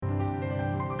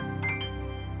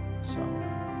So,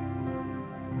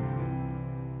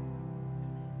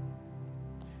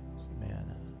 man,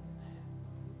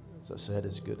 as I said,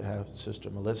 it's good to have Sister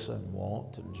Melissa and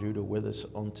Walt and Judah with us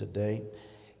on today.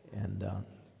 And I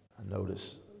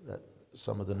notice that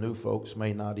some of the new folks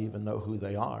may not even know who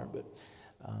they are, but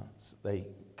they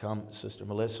come. Sister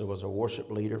Melissa was a worship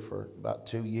leader for about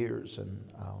 2 years,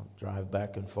 and I'll drive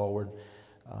back and forward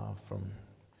from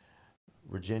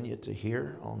Virginia to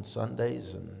here on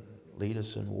Sundays and lead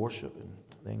us in worship and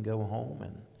then go home.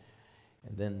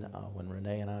 And then when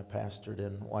Renee and I pastored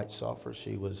in White Sulphur,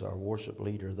 she was our worship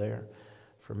leader there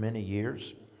for many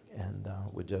years. And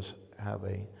we just have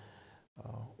a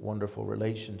wonderful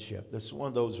relationship. This is one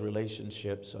of those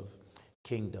relationships of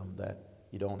kingdom that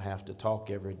you don't have to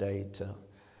talk every day to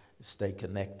stay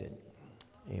connected.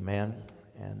 Amen.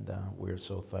 And we're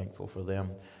so thankful for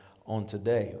them on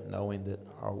today, knowing that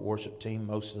our worship team,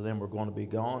 most of them were going to be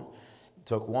gone. It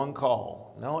took one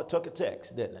call. No, it took a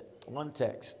text, didn't it? One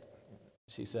text.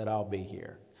 She said, I'll be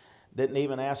here. Didn't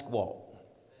even ask Walt.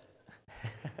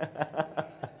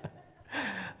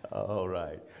 All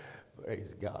right.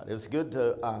 Praise God. It was good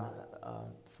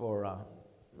for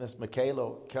Miss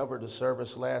Michaela covered the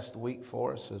service last week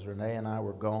for us as Renee and I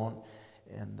were gone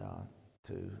and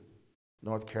to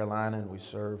North Carolina, and we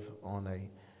serve on a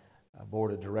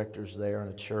board of directors there in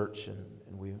a church, and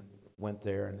we went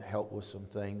there and helped with some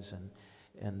things, and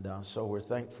so we're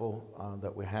thankful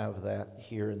that we have that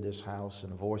here in this house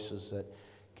and voices that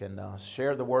can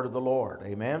share the word of the Lord.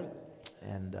 Amen.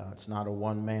 And it's not a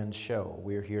one-man show.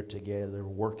 We're here together,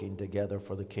 working together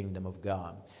for the kingdom of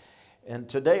God. And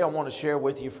today I want to share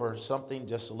with you for something,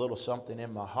 just a little something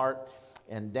in my heart.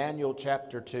 In Daniel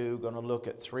chapter 2, going to look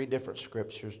at 3 different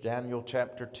scriptures. Daniel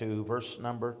chapter 2, verse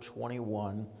number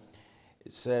 21.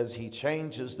 It says, He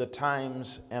changes the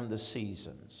times and the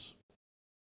seasons.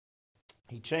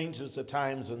 He changes the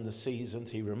times and the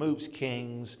seasons. He removes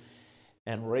kings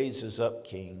and raises up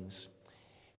kings.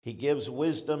 He gives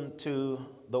wisdom to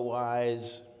the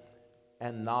wise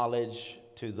and knowledge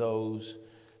to those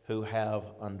who have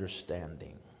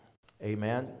understanding.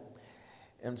 Amen.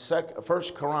 In 1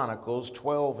 Chronicles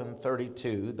 12 and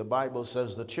 32, the Bible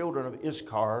says, the children of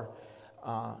Issachar,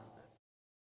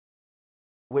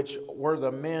 which were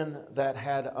the men that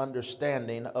had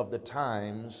understanding of the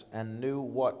times and knew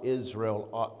what Israel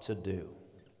ought to do.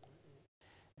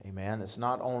 Amen. It's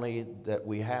not only that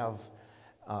we have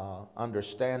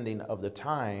understanding of the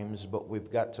times, but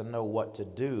we've got to know what to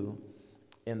do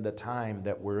in the time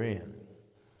that we're in.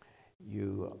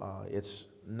 It's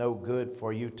no good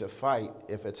for you to fight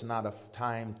if it's not a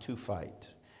time to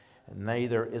fight. And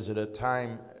neither is it a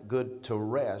time good to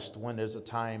rest when there's a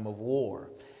time of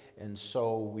war. And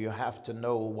so you have to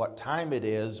know what time it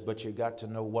is, but you got to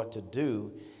know what to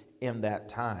do in that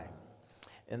time.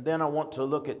 And then I want to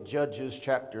look at Judges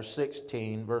chapter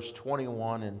 16, verse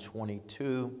 21 and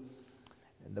 22.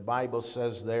 And the Bible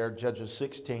says there, Judges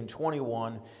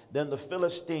 16:21, then the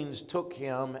Philistines took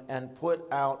him and put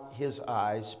out his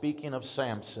eyes, speaking of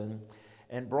Samson,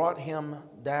 and brought him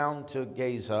down to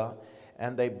Gaza,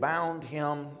 and they bound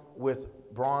him with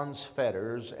bronze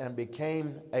fetters and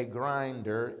became a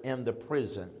grinder in the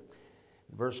prison.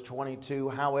 Verse 22,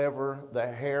 however, the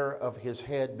hair of his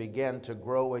head began to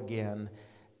grow again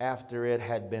after it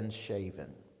had been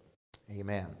shaven.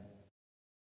 Amen.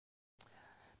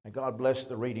 May God bless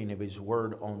the reading of His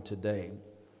Word on today.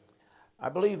 I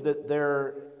believe that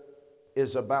there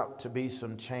is about to be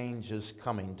some changes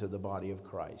coming to the body of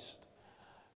Christ.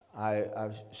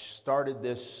 I've started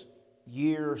this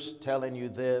years telling you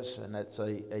this, and it's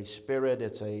a spirit,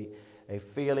 it's a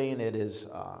feeling. It is,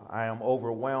 I am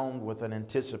overwhelmed with an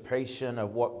anticipation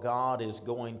of what God is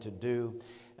going to do,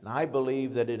 and I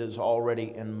believe that it is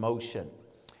already in motion.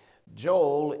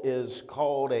 Joel is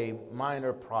called a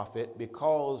minor prophet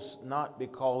not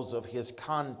because of his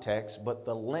context, but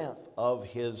the length of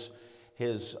his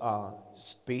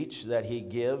speech that he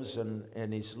gives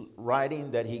and his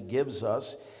writing that he gives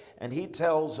us. And he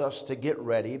tells us to get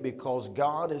ready because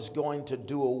God is going to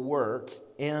do a work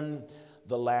in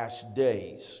the last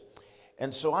days.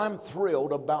 And so I'm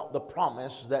thrilled about the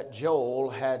promise that Joel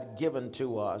had given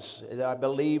to us. I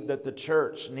believe that the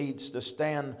church needs to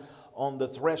stand on the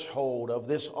threshold of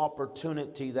this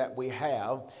opportunity that we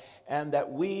have, and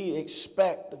that we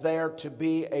expect there to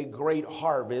be a great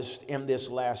harvest in this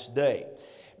last day.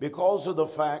 Because of the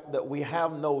fact that we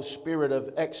have no spirit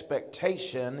of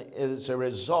expectation is a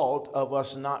result of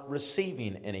us not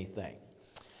receiving anything.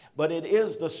 but it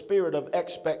is the spirit of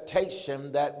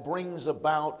expectation that brings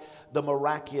about the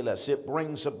miraculous. It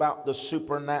brings about the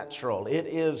supernatural. It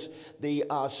is the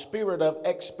spirit of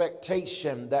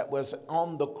expectation that was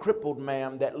on the crippled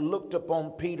man that looked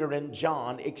upon Peter and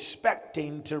John,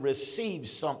 expecting to receive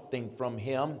something from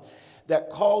him that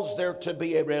caused there to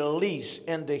be a release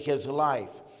into his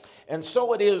life. And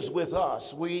so it is with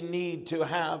us. We need to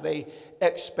have a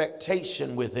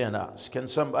expectation within us. Can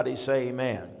somebody say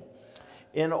amen?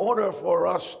 In order for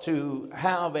us to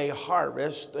have a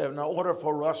harvest, in order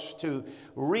for us to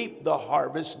reap the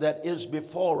harvest that is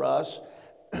before us,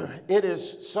 it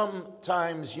is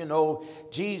sometimes,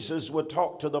 Jesus would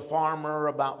talk to the farmer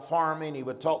about farming. He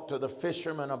would talk to the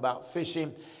fisherman about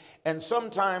fishing. And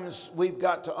sometimes we've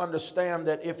got to understand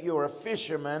that if you're a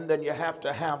fisherman, then you have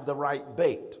to have the right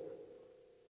bait.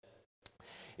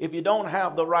 If you don't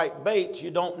have the right bait, you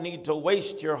don't need to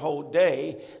waste your whole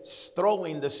day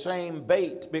throwing the same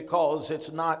bait because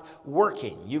it's not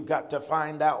working. You've got to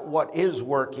find out what is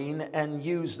working and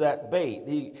use that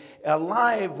bait. A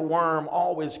live worm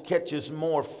always catches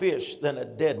more fish than a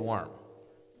dead worm.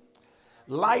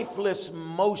 Lifeless,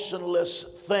 motionless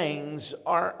things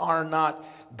are not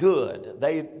good.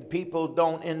 People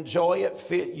don't enjoy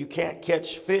it. You can't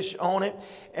catch fish on it.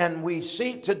 And we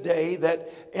see today that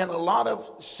in a lot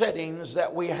of settings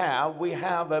that we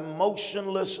have a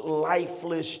motionless,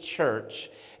 lifeless church,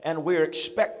 and we're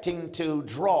expecting to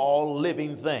draw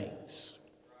living things.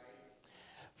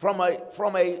 From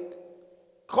a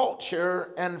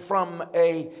culture and from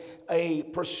a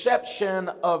perception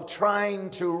of trying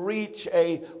to reach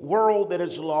a world that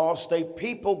is lost, a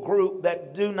people group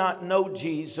that do not know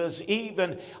Jesus,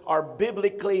 even are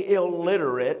biblically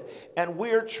illiterate, and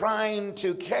we're trying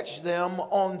to catch them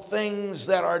on things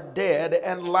that are dead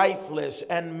and lifeless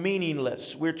and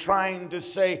meaningless. We're trying to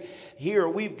say, here,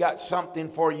 we've got something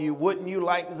for you. Wouldn't you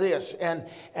like this? And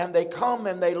they come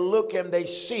and they look and they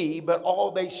see, but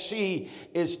all they see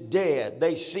is dead.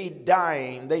 They see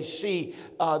dying. They see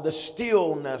the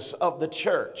stillness of the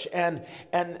church, and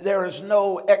there is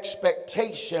no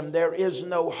expectation, there is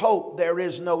no hope, there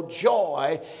is no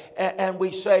joy, and we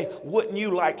say, wouldn't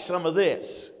you like some of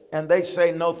this? And they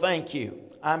say, no thank you,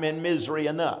 I'm in misery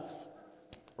enough,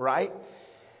 right?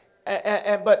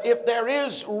 But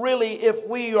if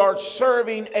we are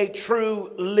serving a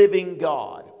true living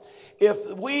God,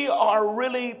 if we are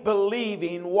really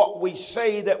believing what we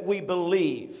say that we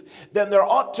believe, then there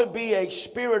ought to be a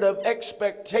spirit of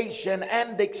expectation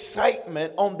and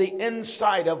excitement on the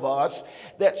inside of us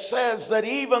that says that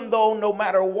even though no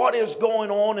matter what is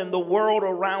going on in the world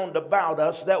around about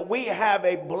us, that we have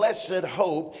a blessed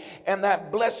hope, and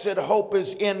that blessed hope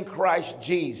is in Christ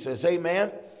Jesus.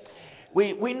 Amen.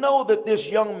 We know that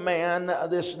this young man,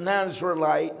 this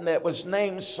Nazarite that was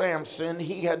named Samson,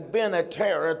 he had been a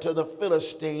terror to the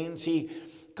Philistines. He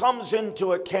comes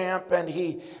into a camp and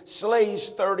he slays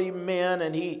 30 men,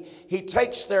 and he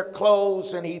takes their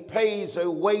clothes and he pays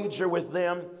a wager with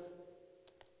them.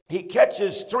 He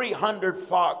catches 300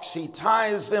 fox, he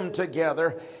ties them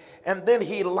together, and then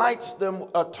he lights them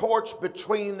a torch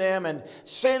between them and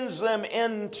sends them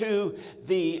into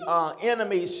the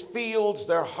enemy's fields,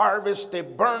 their harvest. He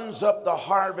burns up the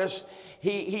harvest.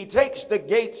 He takes the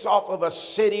gates off of a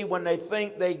city when they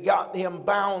think they got him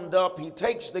bound up. He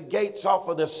takes the gates off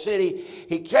of the city.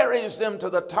 He carries them to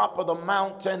the top of the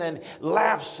mountain and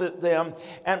laughs at them.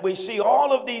 And we see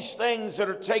all of these things that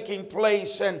are taking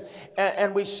place.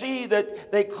 And we see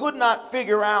that they could not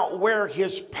figure out where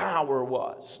his power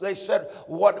was. They said,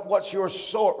 what's your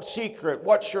secret?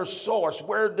 What's your source?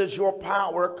 Where does your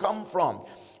power come from?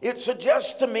 It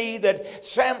suggests to me that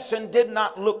Samson did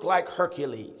not look like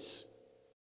Hercules.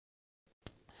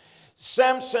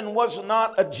 Samson was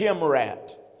not a gym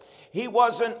rat. He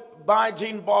wasn't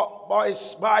bulging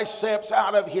biceps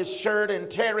out of his shirt and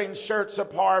tearing shirts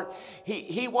apart. He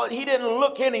didn't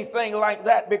look anything like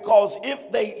that, because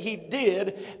if he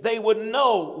did, they would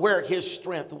know where his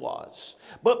strength was.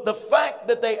 But the fact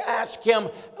that they asked him,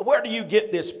 where do you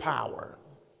get this power?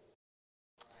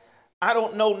 I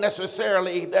don't know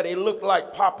necessarily that he looked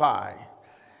like Popeye,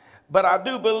 but I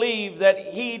do believe that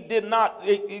he did not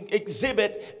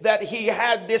exhibit that he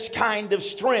had this kind of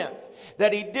strength,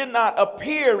 that he did not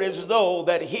appear as though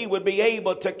that he would be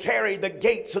able to carry the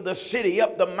gates of the city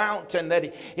up the mountain, that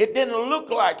it didn't look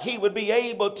like he would be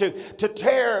able to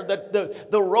tear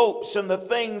the ropes and the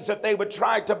things that they would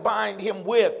try to bind him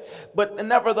with. But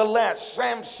nevertheless,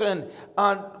 Samson,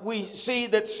 we see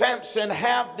that Samson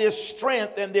had this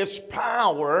strength and this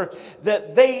power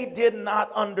that they did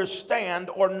not understand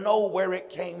or know where it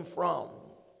came from.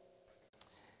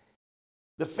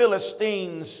 The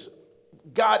Philistines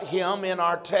got him in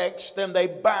our text, and they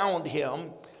bound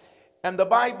him. And the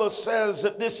Bible says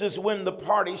that this is when the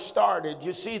party started.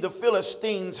 You see, the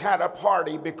Philistines had a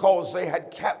party because they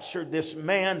had captured this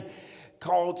man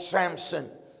called Samson.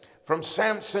 From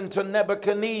Samson to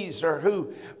Nebuchadnezzar,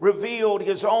 who revealed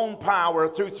his own power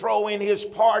through throwing his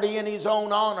party in his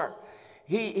own honor.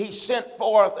 He sent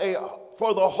forth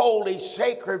for the holy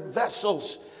sacred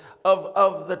vessels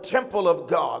of the temple of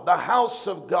God, the house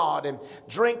of God, and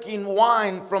drinking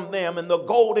wine from them in the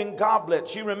golden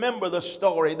goblets. You remember the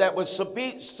story that was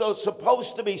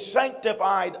supposed to be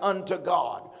sanctified unto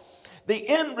God. The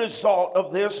end result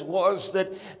of this was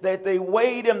that they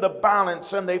weighed in the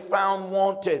balance and they found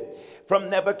wanted. From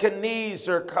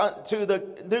Nebuchadnezzar to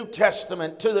the New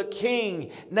Testament to the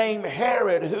king named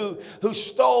Herod who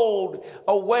stole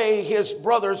away his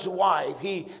brother's wife.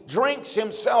 He drinks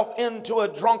himself into a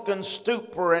drunken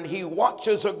stupor, and he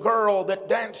watches a girl that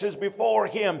dances before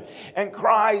him and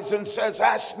cries and says,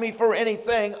 "Ask me for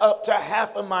anything up to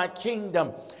half of my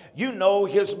kingdom." You know,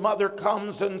 his mother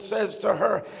comes and says to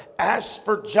her, "Ask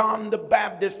for John the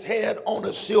Baptist's head on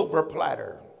a silver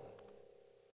platter."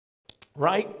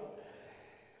 Right?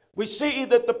 We see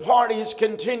that the parties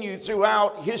continue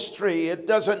throughout history. It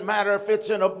doesn't matter if it's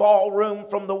in a ballroom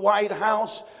from the White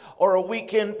House or a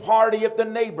weekend party at the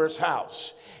neighbor's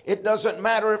house. It doesn't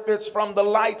matter if it's from the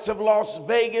lights of Las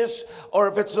Vegas or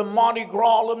if it's the Mardi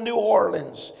Gras of New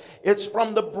Orleans. It's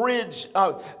from the bridge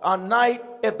a night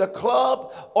at the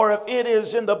club, or if it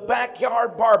is in the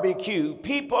backyard barbecue.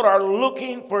 People are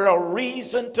looking for a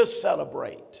reason to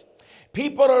celebrate.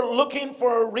 People are looking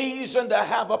for a reason to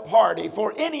have a party,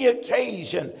 for any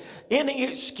occasion, any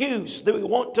excuse that we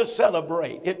want to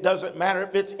celebrate. It doesn't matter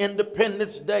if it's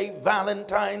Independence Day,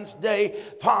 Valentine's Day,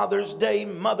 Father's Day,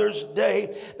 Mother's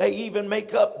Day. They even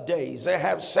make up days. They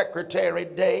have Secretary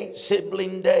Day,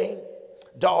 Sibling Day,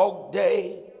 Dog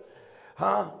Day,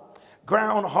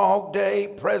 Groundhog Day,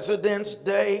 President's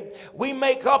Day. We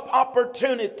make up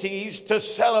opportunities to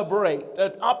celebrate,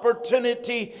 an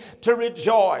opportunity to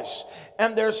rejoice.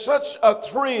 And there's such a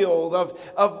thrill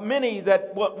of many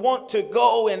that want to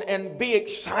go and be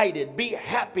excited, be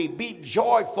happy, be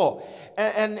joyful.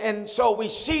 And so we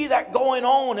see that going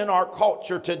on in our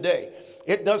culture today.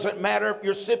 It doesn't matter if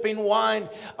you're sipping wine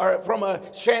or from a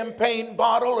champagne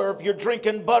bottle, or if you're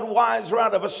drinking Budweiser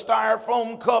out of a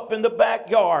styrofoam cup in the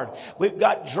backyard. We've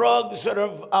got drugs that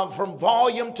are from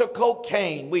volume to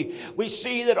cocaine. We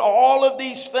see that all of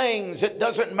these things, it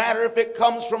doesn't matter if it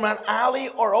comes from an alley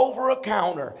or over a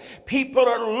counter. People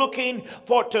are looking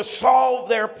to solve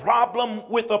their problem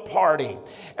with a party.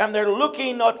 And they're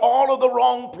looking at all of the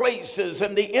wrong places.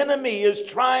 And the enemy is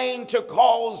trying to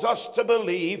cause us to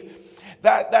believe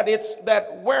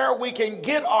that where we can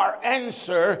get our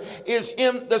answer is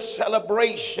in the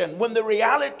celebration, when the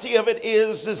reality of it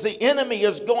is the enemy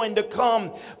is going to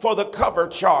come for the cover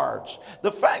charge.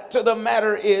 The fact of the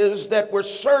matter is that where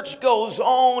search goes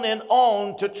on and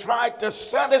on to try to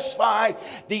satisfy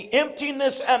the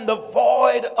emptiness and the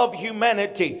void of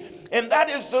humanity. And that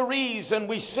is the reason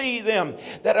we see them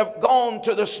that have gone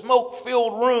to the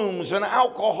smoke-filled rooms and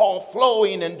alcohol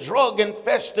flowing and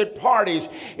drug-infested parties,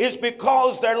 is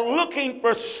because they're looking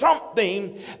for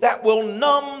something that will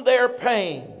numb their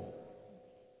pain.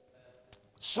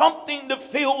 Something to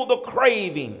fill the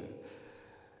craving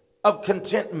of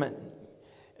contentment.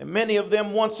 And many of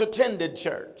them once attended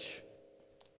church.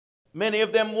 Many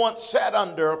of them once sat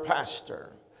under a pastor.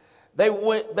 They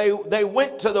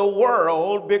went to the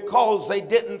world because they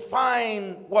didn't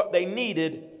find what they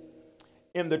needed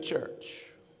in the church.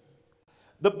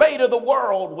 The bait of the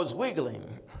world was wiggling.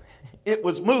 It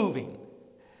was moving.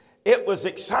 It was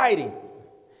exciting.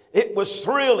 It was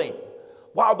thrilling.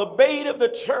 While the bait of the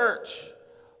church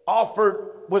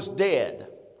offered was dead,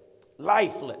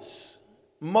 lifeless,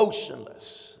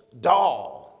 motionless,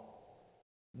 dull,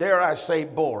 dare I say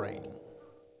boring.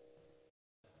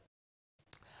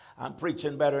 I'm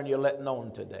preaching better than you're letting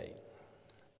on today.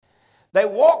 They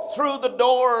walked through the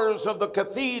doors of the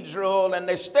cathedral and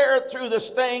they stared through the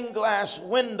stained glass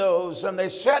windows and they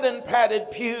sat in padded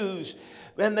pews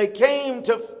and they came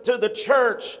to the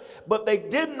church, but they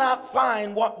did not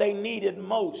find what they needed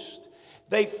most.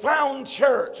 They found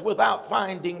church without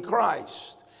finding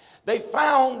Christ. They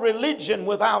found religion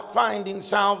without finding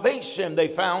salvation. They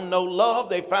found no love.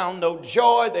 They found no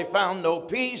joy. They found no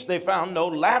peace. They found no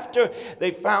laughter. They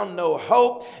found no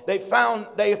hope. They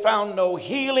found no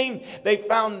healing. They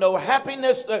found no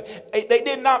happiness. They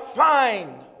did not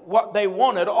find what they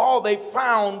wanted. All they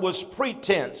found was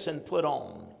pretense and put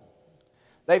on.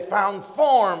 They found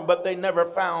form, but they never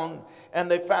found,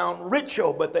 and they found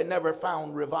ritual, but they never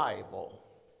found revival.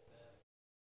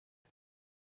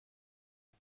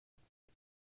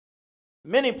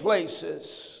 Many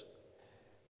places,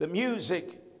 the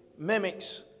music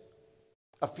mimics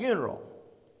a funeral.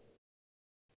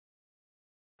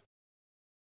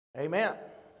 Amen.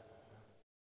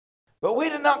 But we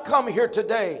did not come here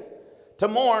today to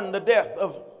mourn the death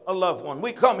of a loved one.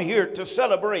 We come here to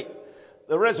celebrate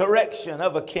the resurrection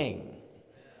of a king.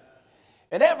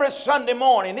 And every Sunday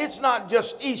morning, it's not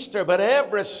just Easter, but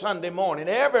every Sunday morning,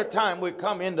 every time we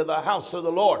come into the house of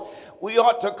the Lord, we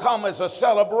ought to come as a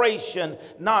celebration,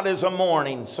 not as a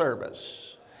mourning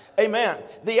service. Amen.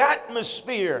 The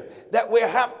atmosphere that we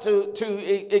have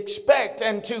to expect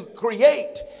and to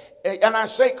create, and I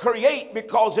say create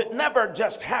because it never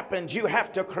just happens, you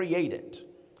have to create it.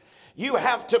 You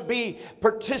have to be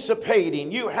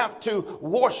participating. You have to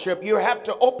worship. You have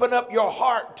to open up your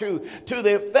heart to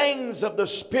the things of the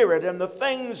Spirit and the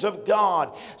things of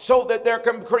God so that there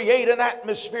can create an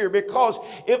atmosphere. Because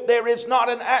if there is not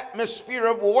an atmosphere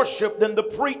of worship, then the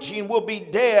preaching will be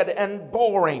dead and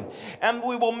boring. And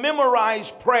we will memorize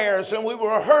prayers and we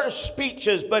will rehearse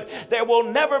speeches, but there will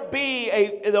never be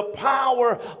the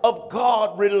power of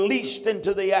God released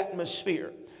into the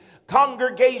atmosphere.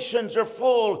 Congregations are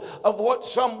full of what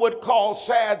some would call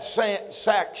sad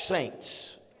sack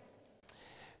saints.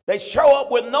 They show up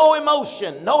with no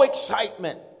emotion, no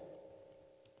excitement.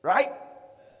 Right?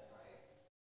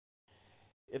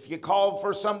 If you called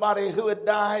for somebody who had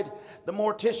died, the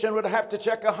mortician would have to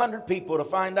check 100 people to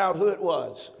find out who it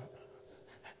was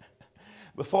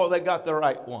before they got the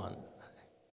right one.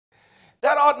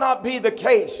 That ought not be the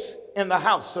case in the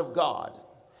house of God.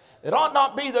 It ought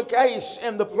not be the case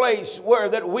in the place where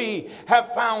that we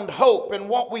have found hope and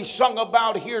what we sung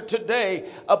about here today,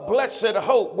 a blessed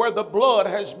hope where the blood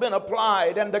has been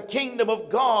applied and the kingdom of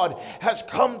God has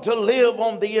come to live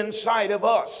on the inside of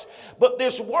us. But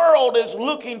this world is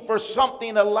looking for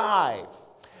something alive.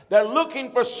 They're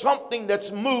looking for something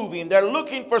that's moving. They're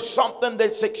looking for something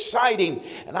that's exciting.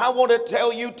 And I want to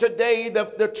tell you today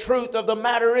the truth of the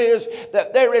matter is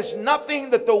that there is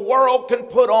nothing that the world can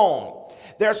put on.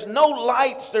 There's no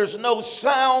lights, there's no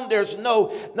sound, there's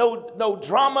no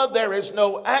drama, there is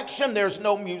no action, there's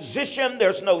no musician,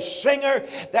 there's no singer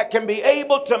that can be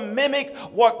able to mimic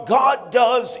what God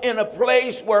does in a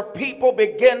place where people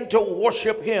begin to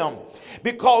worship Him.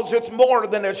 Because it's more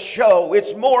than a show,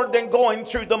 it's more than going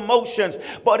through the motions,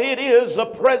 but it is the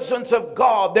presence of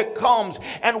God that comes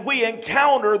and we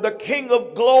encounter the King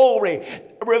of Glory,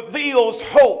 reveals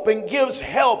hope and gives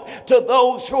help to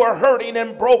those who are hurting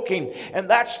and broken. And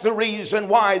that's the reason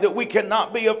why that we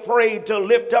cannot be afraid to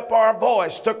lift up our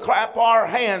voice, to clap our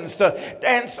hands, to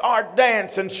dance our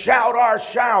dance and shout our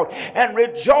shout and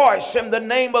rejoice in the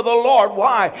name of the Lord.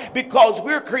 Why? Because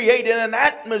we're creating an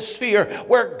atmosphere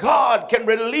where God can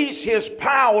release His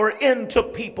power into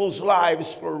people's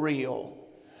lives for real.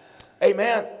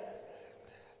 Amen.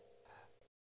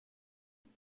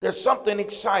 There's something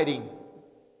exciting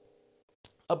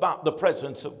about the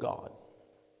presence of God.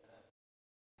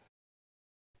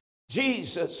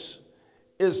 Jesus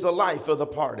is the life of the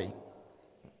party.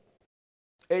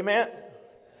 Amen.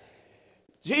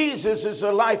 Jesus is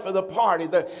the life of the party.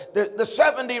 The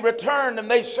 70 returned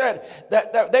and they said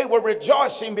that they were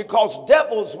rejoicing because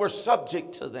devils were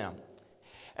subject to them.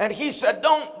 And He said,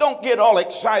 don't get all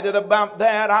excited about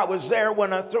that. I was there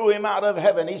when I threw him out of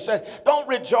heaven. He said, don't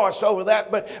rejoice over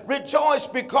that, but rejoice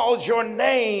because your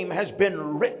name has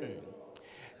been written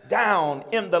down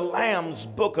in the Lamb's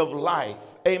book of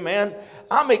life. Amen.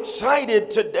 I'm excited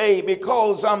today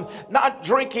because I'm not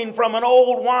drinking from an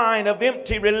old wine of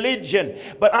empty religion,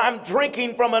 but I'm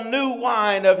drinking from a new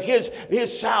wine of His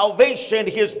salvation,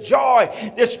 His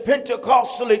joy, this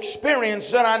Pentecostal experience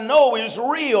that I know is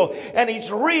real, and He's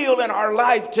real in our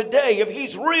life today. If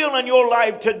He's real in your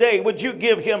life today, would you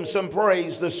give Him some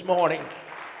praise this morning?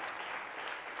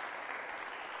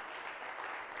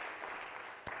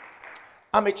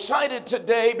 I'm excited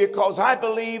today because I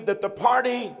believe that the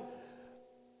party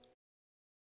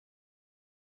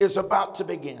is about to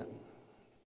begin.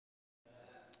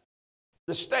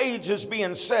 The stage is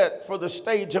being set for the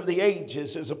stage of the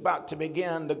ages is about to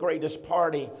begin, the greatest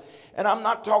party. And I'm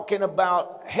not talking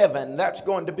about heaven. That's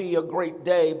going to be a great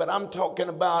day, but I'm talking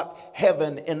about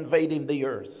heaven invading the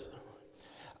earth.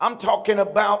 I'm talking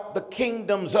about the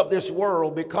kingdoms of this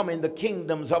world becoming the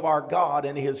kingdoms of our God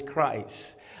and His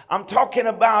Christ. I'm talking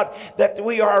about that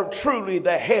we are truly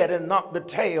the head and not the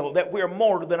tail, that we're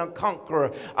more than a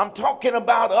conqueror. I'm talking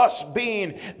about us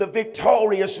being the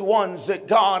victorious ones that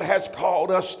God has called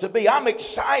us to be. I'm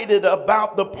excited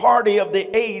about the party of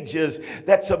the ages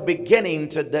that's a beginning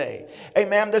today.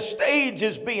 Amen. The stage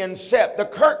is being set. The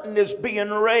curtain is being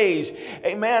raised.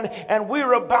 Amen. And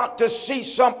we're about to see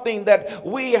something that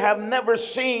we have never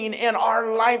seen in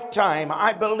our lifetime.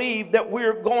 I believe that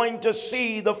we're going to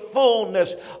see the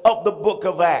fullness of the book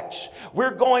of Acts.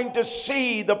 We're going to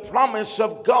see the promise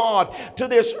of God to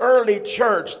this early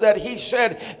church, that he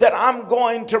said that I'm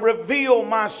going to reveal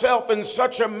myself in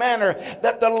such a manner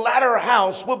that the latter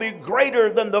house will be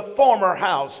greater than the former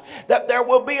house, that there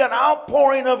will be an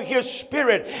outpouring of his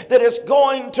spirit that is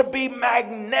going to be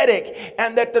magnetic,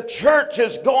 and that the church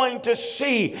is going to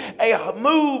see a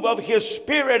move of his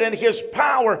spirit and his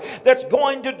power that's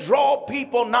going to draw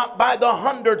people not by the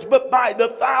hundreds but by the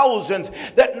thousands,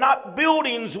 that not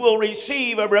buildings will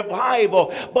receive a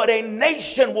revival, but a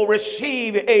nation will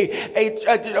receive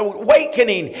a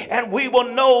awakening, and we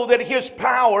will know that his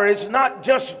power is not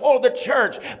just for the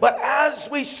church, but as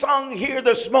we sung here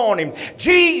this morning,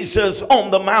 Jesus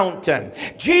on the mountain,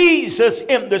 Jesus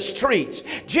in the streets,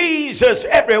 Jesus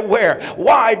everywhere.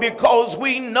 Why? Because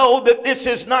we know that this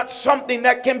is not something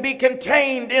that can be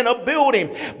contained in a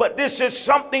building, but this is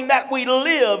something that we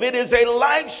live. It is a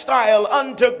lifestyle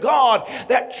unto God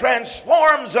that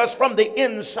transforms us from the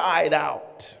inside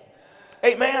out.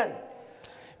 Amen.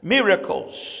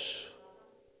 Miracles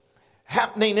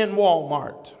happening in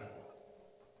Walmart.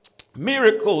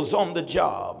 Miracles on the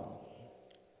job.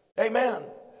 Amen.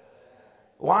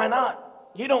 Why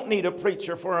not? You don't need a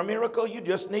preacher for a miracle. You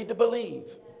just need to believe.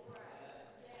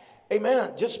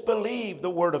 Amen. Just believe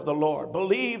the word of the Lord.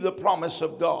 Believe the promise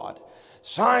of God.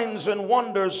 Signs and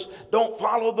wonders don't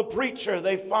follow the preacher.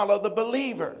 They follow the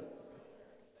believer.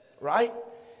 Right?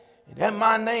 And in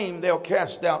my name they'll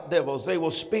cast out devils. They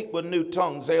will speak with new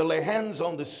tongues. They'll lay hands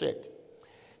on the sick,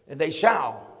 and they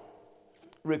shall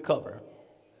recover.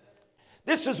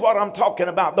 This is what I'm talking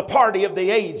about. The party of the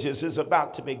ages is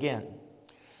about to begin.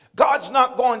 God's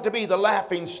not going to be the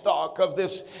laughing stock of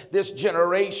this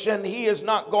generation. He is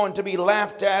not going to be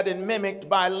laughed at and mimicked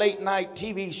by late night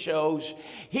TV shows.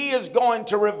 He is going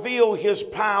to reveal his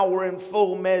power in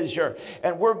full measure.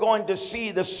 And we're going to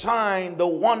see the sign, the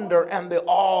wonder, and the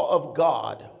awe of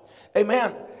God.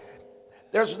 Amen.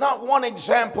 There's not one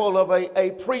example of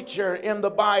a preacher in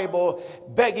the Bible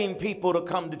begging people to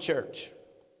come to church.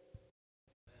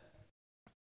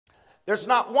 There's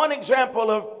not one example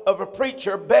of a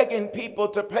preacher begging people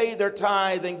to pay their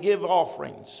tithe and give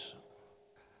offerings.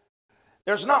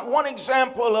 There's not one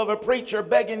example of a preacher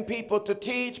begging people to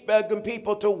teach, begging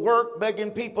people to work,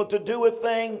 begging people to do a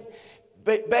thing,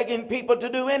 begging people to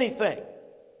do anything.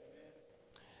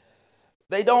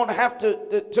 They don't have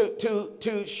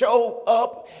to show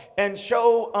up and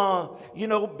show,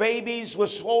 babies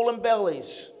with swollen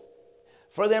bellies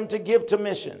for them to give to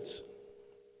missions.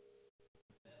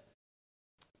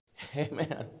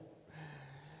 Amen.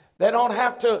 They don't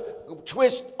have to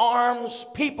twist arms.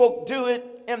 People do it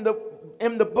in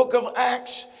the book of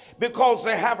Acts because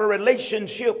they have a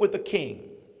relationship with the King.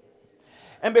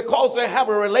 And because they have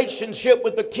a relationship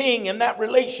with the King, and that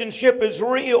relationship is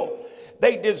real,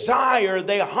 they desire,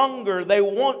 they hunger, they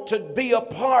want to be a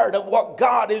part of what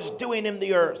God is doing in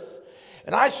the earth.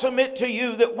 And I submit to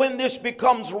you that when this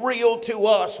becomes real to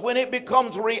us, when it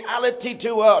becomes reality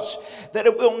to us, that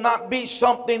it will not be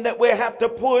something that we have to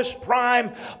push,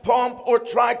 prime, pump, or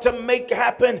try to make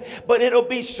happen, but it'll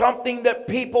be something that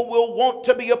people will want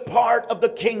to be a part of the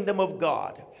kingdom of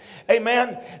God.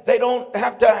 Amen. They don't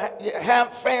have to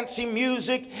have fancy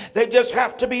music. They just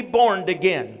have to be born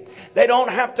again. They don't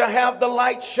have to have the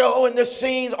light show and the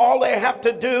scene. All they have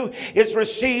to do is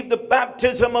receive the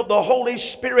baptism of the Holy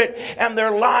Spirit, and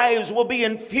their lives will be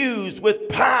infused with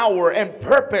power and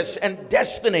purpose and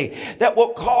destiny that will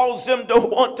cause them to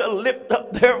want to lift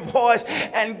up their voice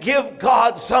and give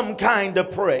God some kind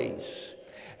of praise.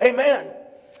 Amen.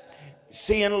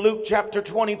 See, in Luke chapter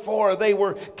 24, they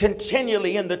were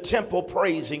continually in the temple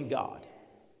praising God.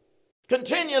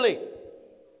 Continually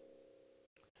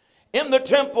in the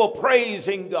temple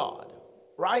praising God,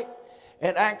 right?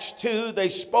 In Acts 2, they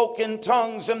spoke in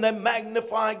tongues and they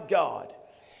magnified God.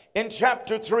 In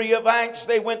chapter 3 of Acts,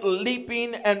 they went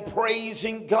leaping and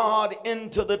praising God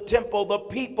into the temple. The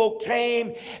people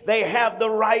came. They had the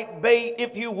right bait,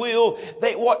 if you will.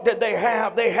 What did they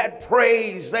have? They had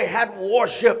praise. They had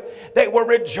worship. They were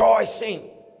rejoicing.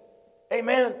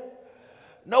 Amen.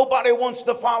 Nobody wants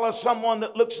to follow someone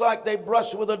that looks like they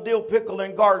brushed with a dill pickle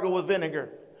and gargle with vinegar.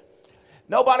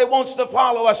 Nobody wants to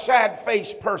follow a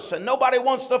sad-faced person. Nobody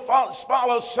wants to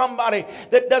follow somebody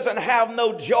that doesn't have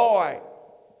no joy.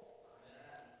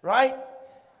 Right?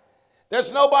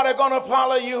 There's nobody going to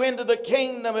follow you into the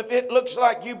kingdom if it looks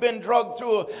like you've been drugged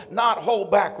through a knothole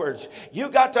backwards. You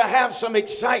got to have some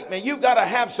excitement. You got to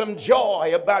have some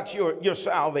joy about your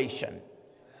salvation.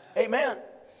 Amen.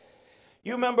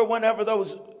 You remember whenever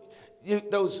those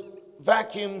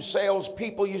vacuum sales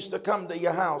people used to come to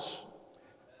your house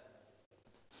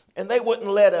and they wouldn't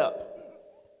let up.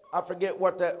 I forget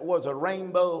what that was, a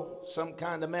rainbow, some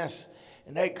kind of mess.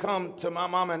 And they come to my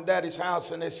mom and daddy's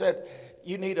house and they said,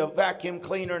 "You need a vacuum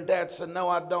cleaner?" And dad said, "No,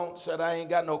 I don't." Said, "I ain't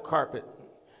got no carpet."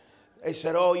 They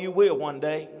said, "Oh, you will one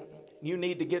day. You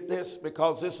need to get this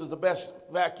because this is the best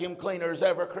vacuum cleaners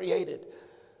ever created."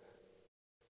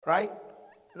 Right?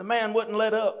 The man wouldn't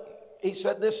let up. He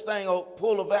said, "This thing will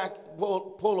pull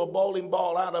a bowling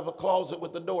ball out of a closet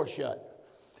with the door shut."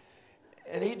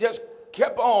 And he just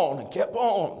kept on and kept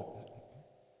on.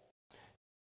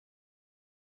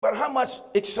 But how much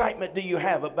excitement do you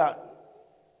have about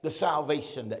the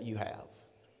salvation that you have?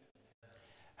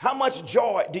 How much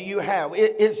joy do you have?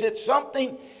 Is it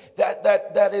something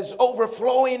that is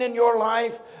overflowing in your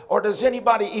life, or does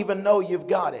anybody even know you've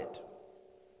got it?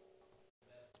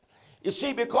 You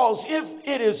see, because if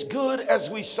it is good as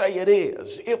we say it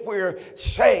is, if we're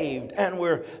saved and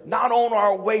we're not on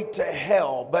our way to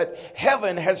hell, but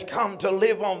heaven has come to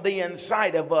live on the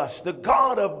inside of us, the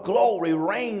God of glory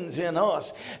reigns in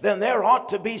us, then there ought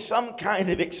to be some kind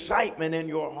of excitement in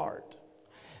your heart.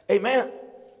 Amen.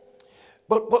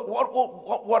 But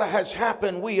what has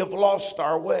happened? We have lost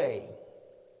our way.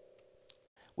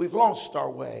 We've lost our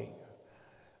way.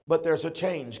 But there's a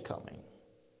change coming.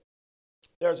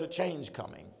 There's a change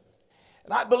coming.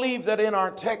 And I believe that in our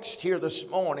text here this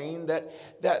morning,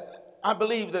 that I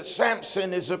believe that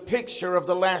Samson is a picture of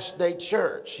the last day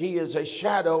church. He is a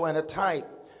shadow and a type.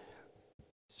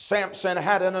 Samson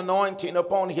had an anointing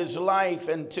upon his life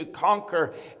and to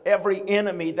conquer every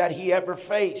enemy that he ever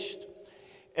faced.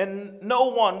 And no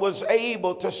one was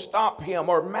able to stop him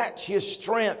or match his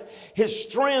strength. His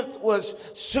strength was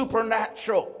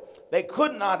supernatural. They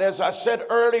could not, as I said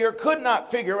earlier, could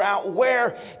not figure out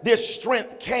where this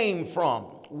strength came from.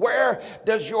 Where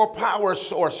does your power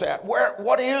source at?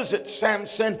 What is it,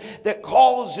 Samson, that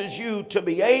causes you to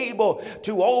be able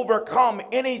to overcome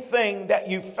anything that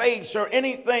you face or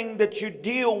anything that you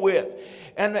deal with?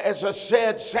 And as I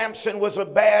said, Samson was a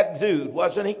bad dude,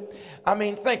 wasn't he? I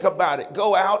mean, think about it.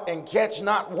 Go out and catch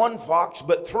not one fox,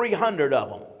 but 300 of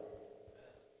them.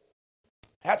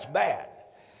 That's bad.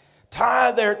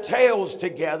 Tie their tails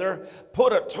together,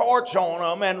 put a torch on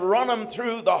them, and run them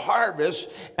through the harvest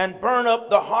and burn up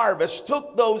the harvest.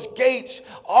 Took those gates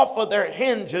off of their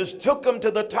hinges, took them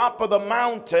to the top of the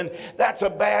mountain. That's a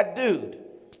bad dude,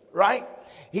 right?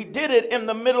 He did it in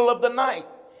the middle of the night.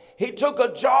 He took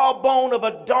a jawbone of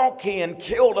a donkey and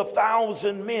killed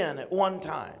 1,000 men at one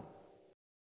time.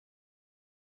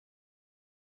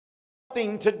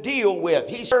 Nothing to deal with.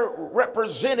 He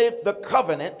represented the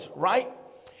covenant, right?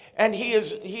 And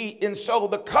so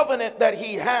the covenant that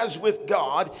he has with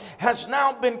God has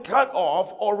now been cut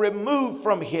off or removed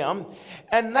from him,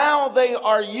 and now they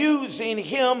are using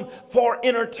him for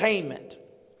entertainment.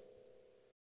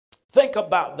 Think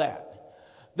about that.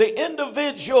 The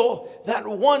individual that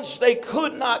once they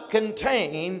could not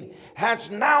contain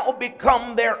has now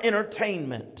become their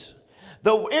entertainment.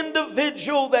 The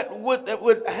individual that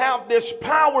would have this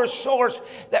power source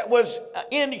that was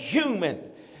inhuman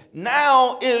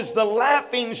now is the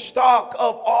laughing stock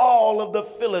of all of the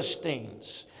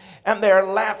Philistines. And they're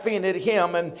laughing at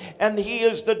him, and he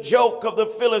is the joke of the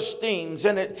Philistines.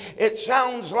 And it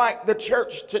sounds like the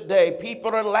church today.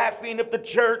 People are laughing at the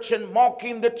church and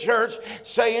mocking the church,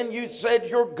 saying, "You said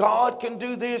your God can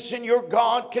do this and your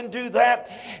God can do that."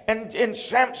 And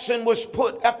Samson was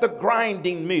put at the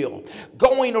grinding mill,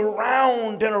 going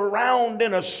around and around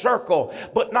in a circle,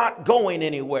 but not going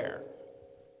anywhere.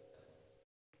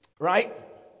 Right?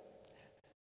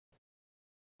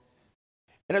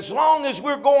 And as long as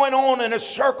we're going on in a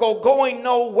circle, going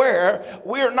nowhere,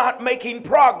 we're not making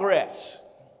progress.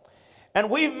 And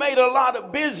we've made a lot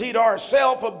of busied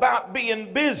ourselves about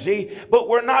being busy, but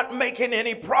we're not making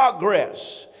any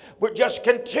progress. We're just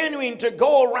continuing to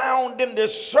go around in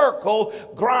this circle,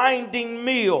 grinding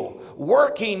meal,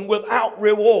 working without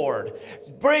reward,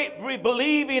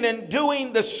 believing and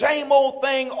doing the same old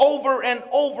thing over and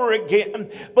over again,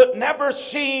 but never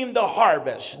seeing the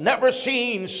harvest, never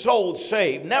seeing souls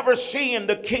saved, never seeing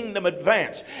the kingdom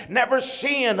advance, never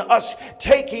seeing us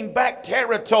taking back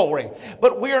territory.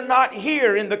 But we're not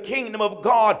here in the kingdom of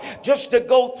God just to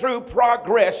go through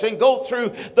progress and go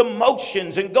through the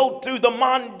motions and go through the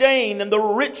mundane and the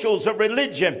rituals of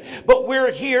religion, but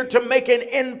we're here to make an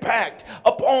impact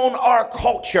upon our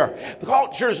culture.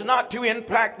 Culture is not to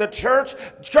impact the church.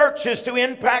 Church is to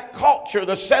impact culture.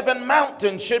 The 7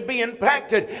 mountains should be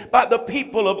impacted by the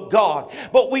people of God.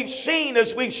 But we've seen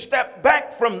as we've stepped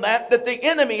back from that the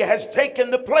enemy has taken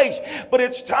the place. But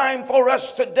it's time for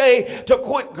us today to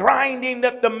quit grinding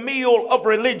at the meal of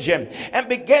religion and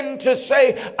begin to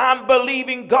say, I'm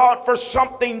believing God for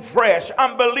something fresh.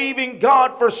 I'm believing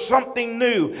God for something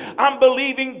new. I'm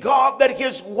believing God that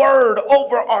His word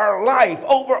over our life,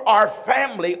 over our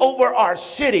family, over our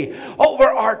city, over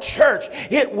our church,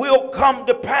 it will come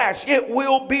to pass. It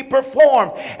will be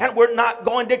performed. And we're not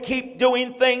going to keep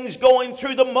doing things, going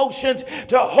through the motions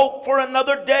to hope for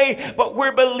another day, but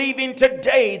we're believing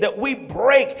today that we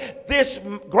break this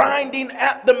grinding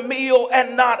at the meal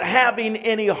and not having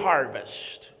any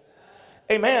harvest.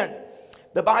 Amen.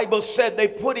 The Bible said they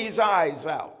put his eyes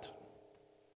out.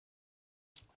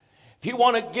 If you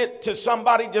want to get to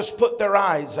somebody, just put their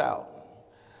eyes out.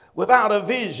 Without a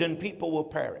vision, people will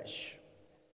perish.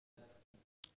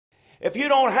 If you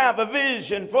don't have a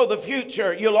vision for the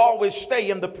future, you'll always stay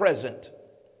in the present.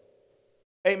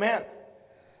 Amen.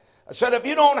 I said, if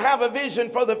you don't have a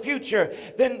vision for the future,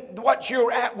 then what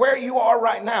you're at, where you are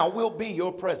right now, will be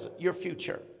your present, your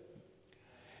future.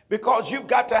 Because you've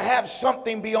got to have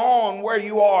something beyond where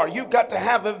you are. You've got to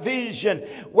have a vision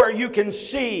where you can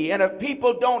see. And if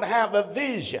people don't have a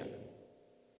vision,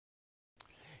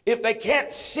 if they can't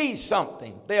see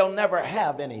something, they'll never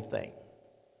have anything.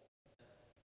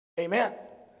 Amen.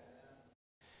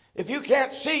 If you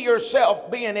can't see yourself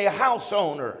being a house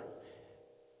owner,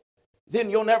 then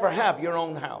you'll never have your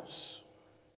own house.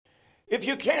 If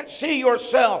you can't see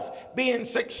yourself being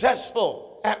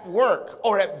successful at work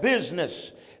or at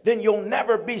business, then you'll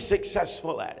never be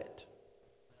successful at it.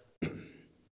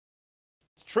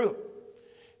 It's true.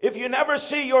 If you never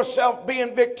see yourself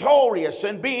being victorious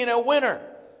and being a winner,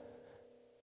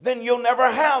 then you'll never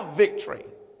have victory.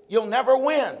 You'll never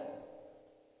win.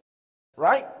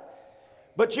 Right?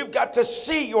 But you've got to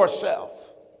see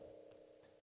yourself.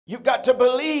 You've got to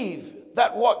believe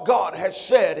that what God has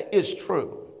said is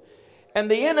true. And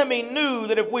the enemy knew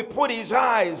that if we put his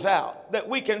eyes out, that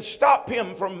we can stop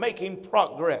him from making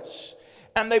progress.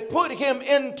 And they put him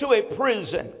into a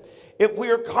prison. If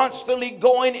we are constantly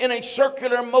going in a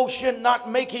circular motion, not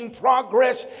making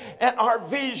progress, and our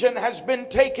vision has been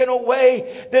taken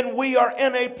away, then we are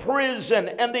in a prison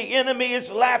and the enemy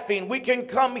is laughing. We can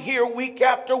come here week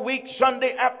after week,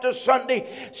 Sunday after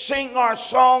Sunday, sing our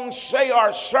songs, say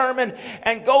our sermon,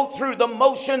 and go through the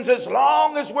motions. As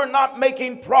long as we're not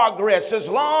making progress, as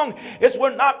long as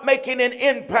we're not making an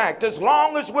impact, as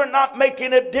long as we're not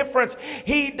making a difference,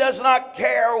 he does not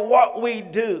care what we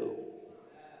do.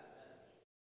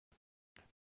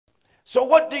 So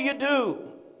what do you do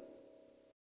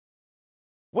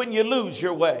when you lose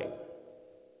your way?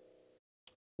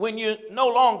 When you no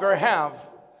longer have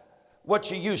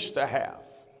what you used to have?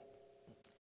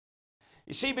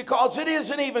 You see, because it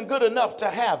isn't even good enough to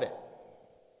have it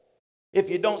if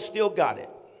you don't still got it.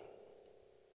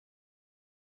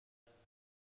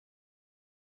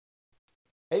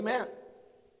 Amen.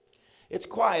 It's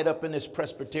quiet up in this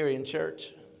Presbyterian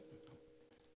church.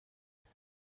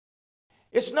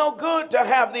 It's no good to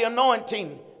have the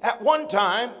anointing. At one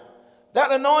time,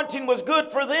 that anointing was good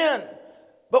for then.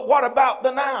 But what about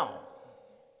the now?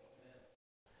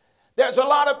 There's a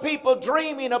lot of people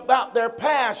dreaming about their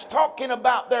past, talking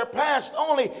about their past,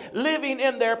 only living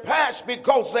in their past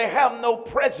because they have no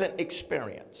present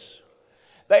experience.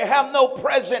 They have no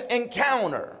present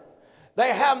encounter.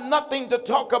 They have nothing to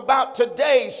talk about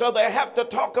today, so they have to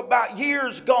talk about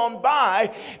years gone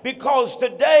by because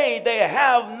today they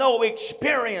have no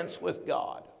experience with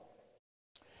God.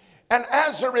 And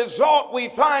as a result, we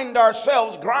find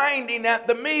ourselves grinding at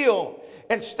the meal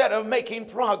instead of making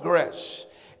progress,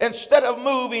 instead of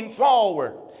moving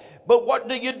forward. But what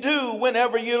do you do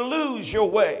whenever you lose your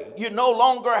way? You no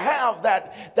longer have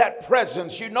that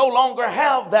presence. You no longer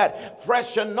have that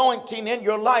fresh anointing in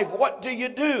your life. What do?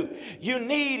 You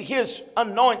need his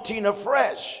anointing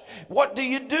afresh. What do?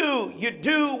 You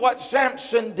do what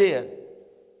Samson did.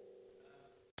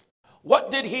 What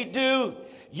did he do?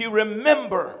 you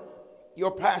remember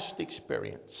your past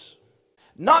experience.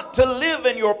 Not to live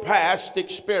in your past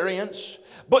experience,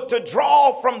 but to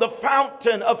draw from the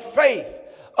fountain of faith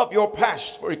of your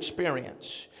past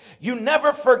experience. You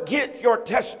never forget your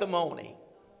testimony.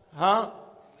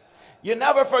 You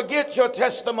never forget your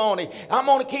testimony. I'm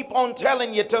going to keep on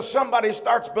telling you till somebody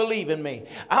starts believing me.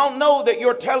 I'll know that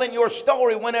you're telling your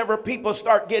story whenever people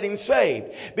start getting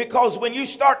saved. Because when you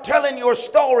start telling your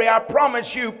story, I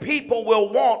promise you, people will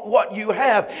want what you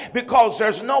have. Because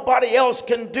there's nobody else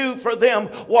can do for them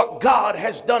what God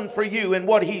has done for you and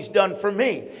what He's done for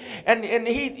me. And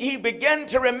he began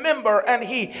to remember, and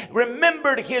he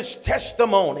remembered his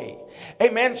testimony.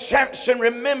 Amen. Samson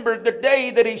remembered the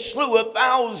day that he slew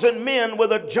 1,000 men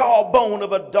with a jawbone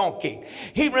of a donkey.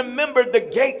 He remembered the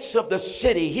gates of the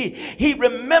city. He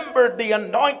remembered the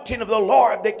anointing of the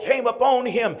Lord that came upon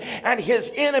him, and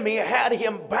his enemy had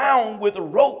him bound with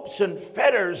ropes and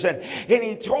fetters, and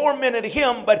he tormented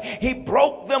him, but he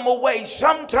broke them away.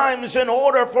 Sometimes in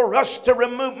order for us to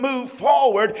move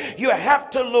forward, you have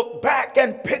to look back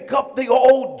and pick up the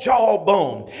old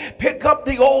jawbone, pick up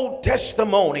the old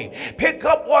testimony, pick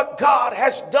up what God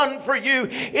has done for you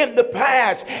in the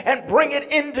past and bring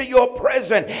it into your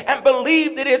present, and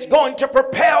believe that it's going to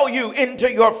propel you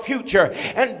into your future,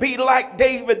 and be like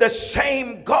David. The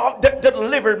same God that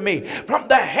delivered me from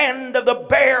the hand of the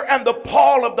bear and the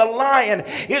paw of the lion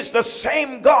is the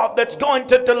same God that's going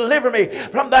to deliver me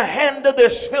from the hand of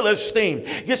this Philistine.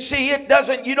 You see,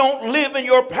 you don't live in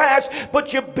your past,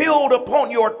 but you build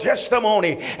upon your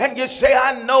testimony, and you say,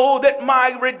 I know that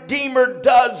my Redeemer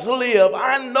does live.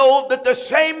 I know that the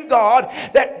same God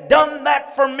that done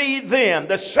that for me then,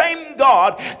 the same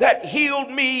God that healed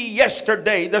me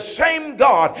yesterday, the same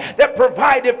God that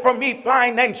provided for me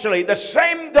financially, the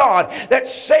same God that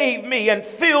saved me and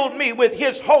filled me with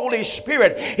His Holy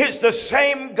Spirit is the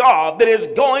same God that is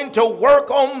going to work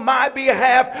on my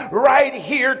behalf right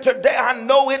here today. I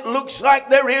know it looks like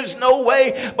there is no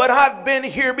way, but I've been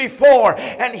here before,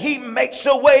 and He makes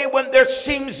a way when there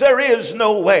seems there is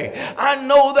no way. I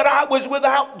know that I was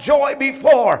without joy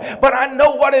before, but I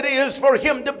know what it is for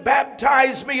Him to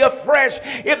baptize me afresh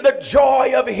in the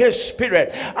joy of His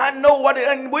Spirit. I know what it,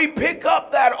 and we pick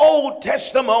up that old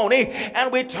testimony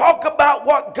and we talk about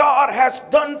what God has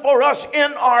done for us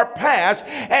in our past,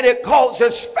 and it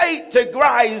causes faith to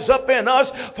rise up in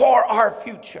us for our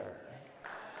future.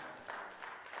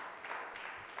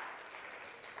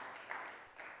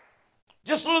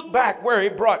 Just look back where He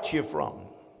brought you from.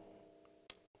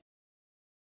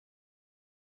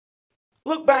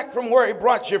 Look back from where He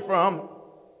brought you from.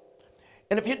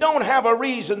 And if you don't have a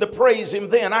reason to praise Him,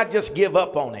 then I just give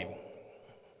up on Him.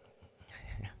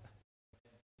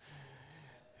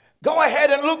 Go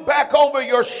ahead and look back over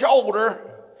your shoulder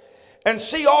and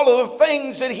see all of the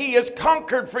things that He has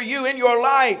conquered for you in your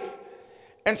life,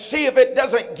 and see if it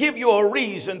doesn't give you a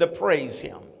reason to praise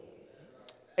Him.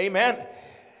 Amen.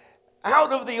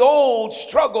 Out of the old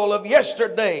struggle of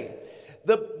yesterday,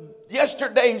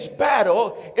 yesterday's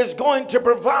battle is going to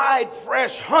provide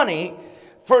fresh honey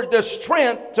for the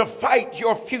strength to fight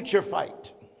your future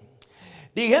fight.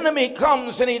 The enemy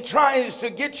comes and he tries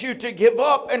to get you to give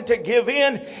up and to give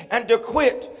in and to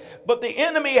quit. But the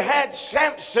enemy had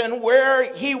Samson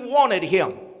where he wanted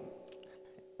him.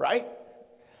 Right?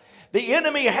 The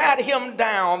enemy had him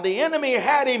down. The enemy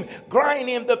had him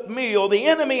grinding the meal. The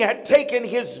enemy had taken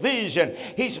his vision.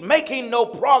 He's making no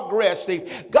progress.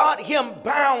 They've got him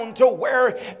bound to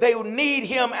where they need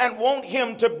him and want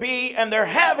him to be. And they're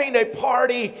having a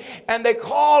party, and they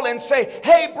call and say,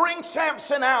 hey, bring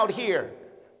Samson out here.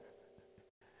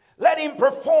 Let him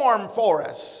perform for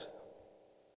us.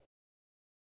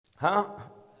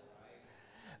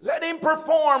 Let him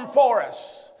perform for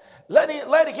us.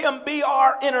 Let him be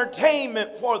our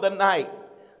entertainment for the night.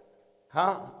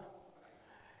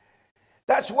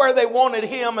 That's where they wanted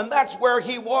him, and that's where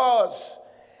he was.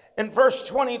 And verse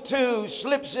 22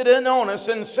 slips it in on us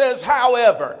and says,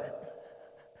 however.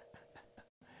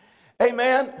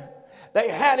 Amen. They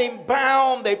had him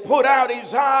bound. They put out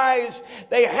his eyes.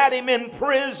 They had him in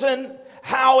prison.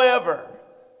 However,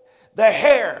 the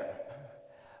hair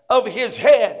of his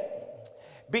head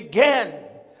began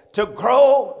to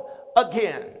grow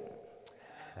again.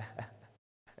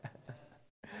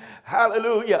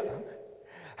 Hallelujah.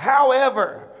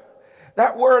 However,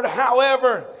 that word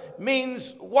however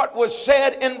means what was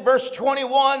said in verse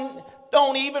 21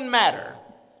 don't even matter.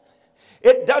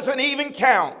 It doesn't even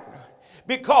count,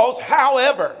 because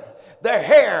however, the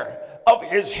hair of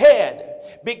his head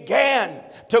began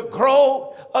to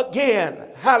grow again.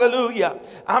 Hallelujah.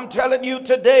 I'm telling you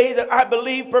today that I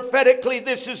believe prophetically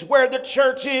this is where the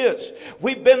church is.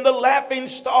 We've been the laughing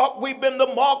stock. We've been the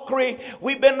mockery.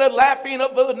 We've been the laughing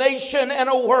of the nation and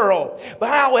a world. But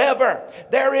however,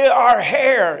 our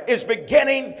hair is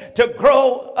beginning to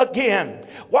grow again.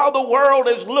 While the world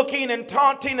is looking and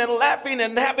taunting and laughing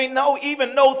and having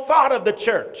even no thought of the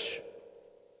church.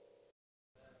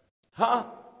 Huh?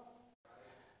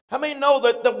 How many know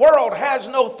that the world has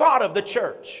no thought of the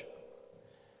church?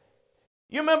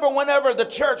 You remember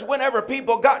whenever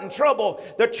people got in trouble,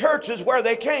 the church is where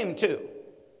they came to.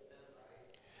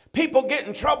 People get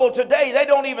in trouble today, they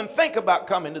don't even think about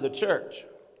coming to the church.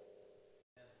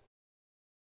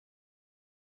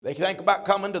 They think about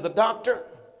coming to the doctor.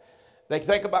 They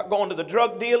think about going to the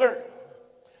drug dealer.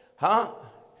 Huh?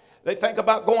 They think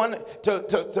about going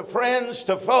to friends,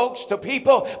 to folks, to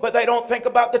people, but they don't think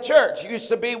about the church. It used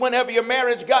to be whenever your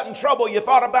marriage got in trouble, you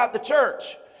thought about the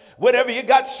church. Whenever you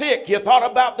got sick, you thought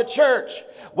about the church.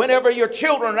 Whenever your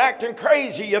children are acting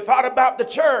crazy, you thought about the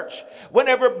church.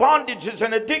 Whenever bondages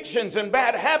and addictions and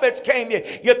bad habits came,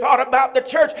 you thought about the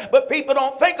church. But people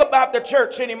don't think about the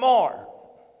church anymore.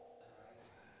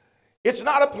 It's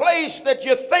not a place that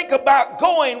you think about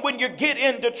going when you get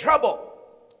into trouble.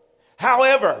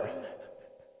 However,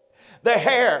 the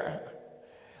hair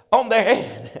on the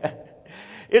head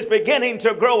is beginning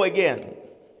to grow again.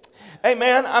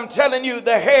 Amen. I'm telling you,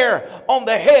 the hair on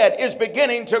the head is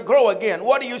beginning to grow again.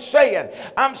 What are you saying?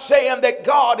 I'm saying that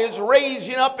God is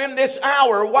raising up in this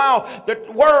hour while the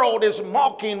world is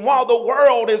mocking, while the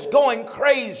world is going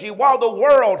crazy, while the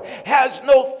world has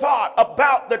no thought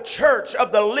about the church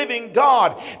of the living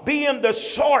God being the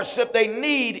source that they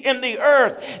need in the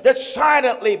earth, that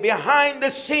silently behind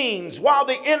the scenes, while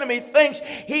the enemy thinks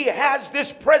he has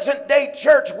this present day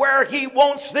church where he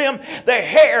wants them, the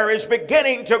hair is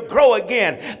beginning to grow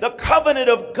again. The covenant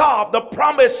of God, the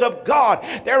promise of God.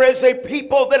 There is a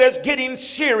people that is getting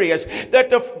serious, that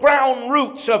the ground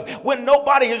roots of when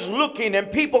nobody is looking and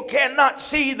people cannot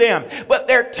see them, but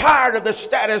they're tired of the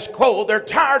status quo. They're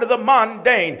tired of the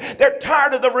mundane. They're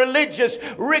tired of the religious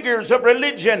rigors of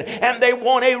religion, and they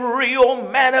want a real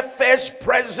manifest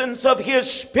presence of his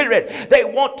spirit. They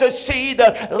want to see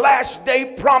the last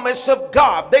day promise of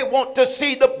God. They want to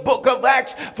see the book of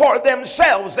Acts for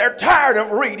themselves. They're tired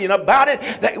of reading about it.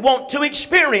 They want to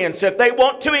experience it. They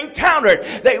want to encounter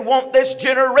it. They want this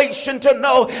generation to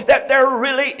know that there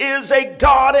really is a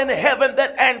God in heaven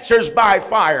that answers by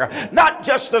fire. Not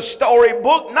just a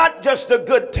storybook, not just a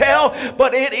good tale,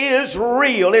 but it is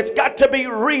real. It's got to be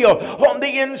real on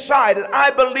the inside. And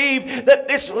I believe that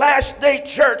this last day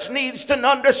church needs to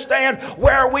understand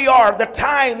where we are, the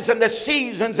times and the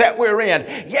seasons that we're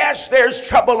in. Yes, there's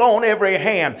trouble on every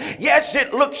hand. Yes,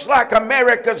 it looks like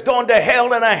America's going to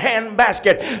hell in a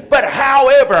handbasket. But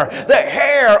however, the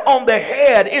hair on the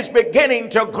head is beginning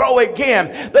to grow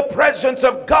again. The presence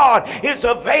of God is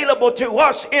available to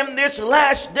us in this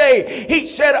last day. He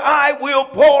said, I will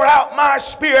pour out my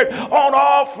spirit on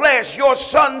all flesh. Your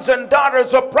sons and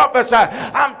daughters will prophesy.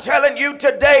 I'm telling you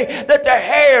today that the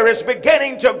hair is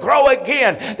beginning to grow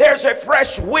again. There's a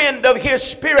fresh wind of his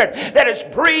spirit that is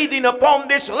breathing upon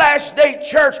this last day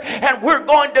church, and we're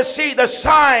going to see the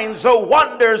signs, the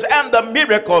wonders, and the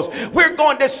miracles. We're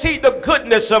going to see the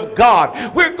goodness of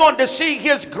God. We're going to see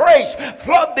his grace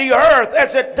flood the earth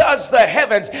as it does the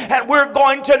heavens, and we're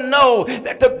going to know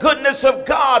that the goodness of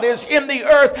God is in the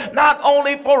earth, not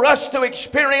only for us to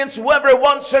experience every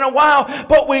once in a while,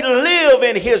 but we live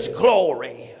in his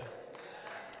glory.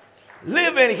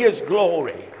 Live in his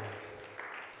glory.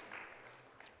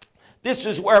 This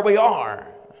is where we are.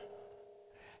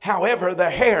 However, the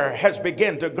hair has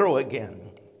begun to grow again.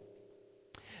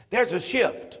 There's a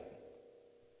shift.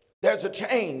 There's a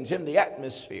change in the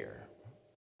atmosphere.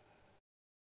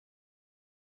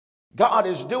 God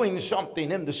is doing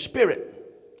something in the spirit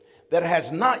that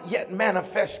has not yet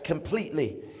manifest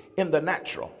completely in the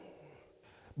natural.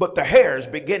 But the hair is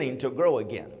beginning to grow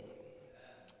again.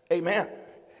 Amen.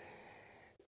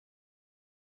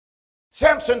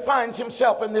 Samson finds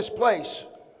himself in this place.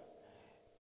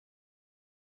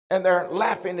 And they're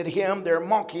laughing at him. They're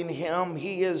mocking him.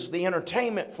 He is the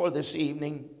entertainment for this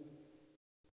evening.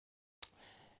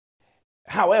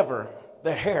 However,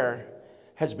 the hair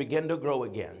has begun to grow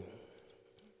again.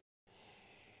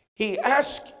 He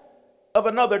asked of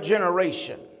another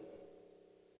generation,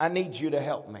 I need you to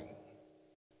help me.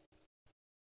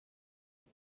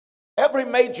 Every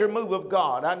major move of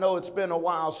God, I know it's been a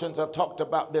while since I've talked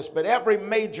about this, but every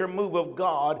major move of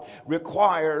God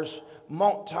requires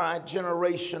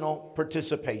multi-generational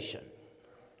participation.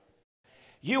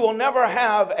 You will never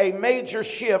have a major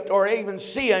shift or even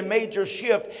see a major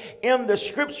shift in the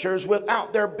scriptures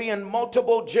without there being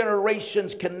multiple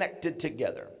generations connected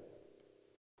together.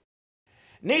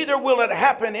 Neither will it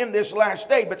happen in this last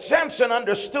day. But Samson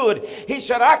understood. He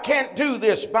said, I can't do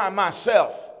this by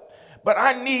myself, but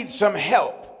I need some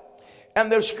help.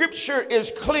 And the scripture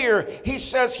is clear. He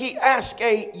says he asked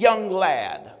a young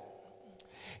lad.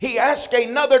 He asked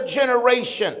another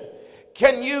generation,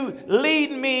 can you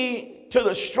lead me to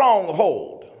the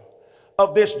stronghold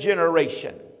of this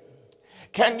generation?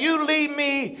 Can you lead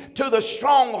me to the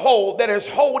stronghold that is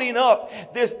holding up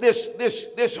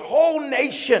this whole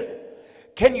nation?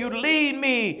 Can you lead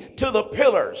me to the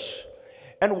pillars?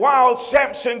 And while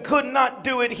Samson could not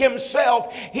do it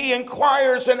himself, he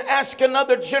inquires and asks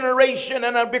another generation,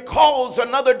 and because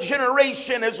another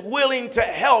generation is willing to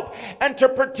help and to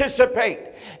participate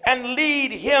and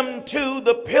lead him to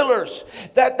the pillars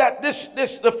that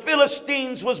the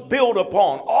Philistines was built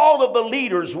upon. All of the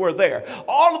leaders were there.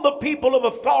 All of the people of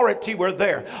authority were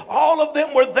there. All of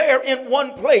them were there in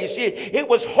one place. It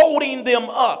was holding them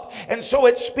up. And so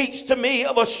it speaks to me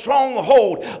of a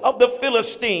stronghold of the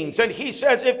Philistines. And he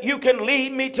says, if you can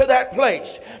lead me to that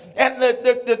place. And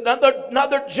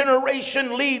another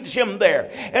generation leads him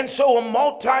there. And so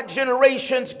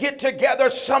multi-generations get together,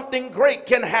 something great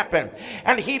can happen.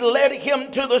 And he led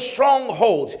him to the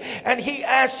strongholds. And he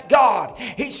asked God.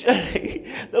 He said,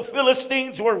 the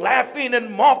Philistines were laughing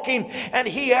and mocking. And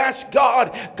he asked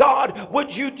God, God,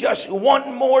 would you just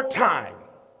one more time?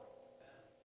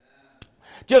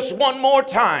 Just one more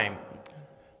time.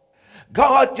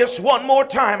 God, just one more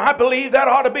time. I believe that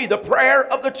ought to be the prayer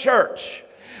of the church.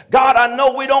 God, I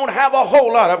know we don't have a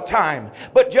whole lot of time,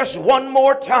 but just one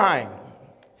more time.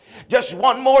 Just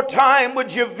one more time,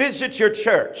 would you visit your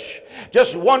church?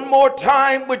 Just one more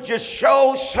time, would you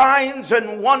show signs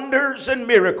and wonders and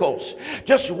miracles?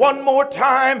 Just one more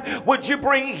time, would you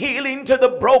bring healing to the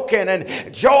broken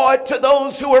and joy to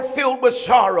those who are filled with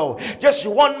sorrow? Just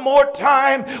one more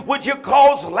time, would you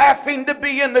cause laughing to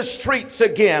be in the streets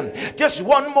again? Just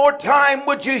one more time,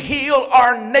 would you heal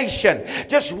our nation?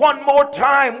 Just one more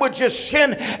time, would you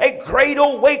send a great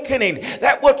awakening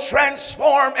that will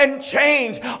transform and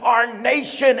change our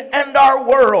nation and our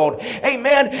world?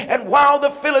 Amen. And while the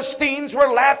Philistines were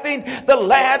laughing, the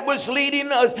lad was leading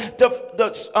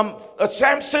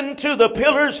Samson to the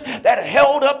pillars that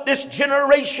held up this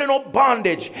generational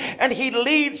bondage. And he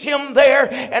leads him there.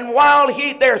 And while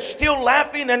they're still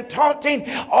laughing and taunting,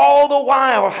 all the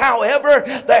while, however,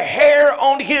 the hair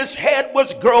on his head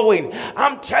was growing.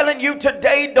 I'm telling you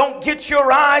today, don't get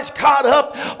your eyes caught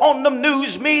up on the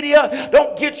news media.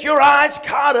 Don't get your eyes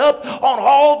caught up on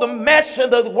all the mess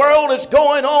of the world is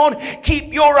going on.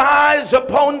 Keep your eyes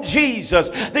upon Jesus,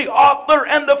 the author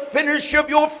and the finisher of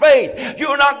your faith.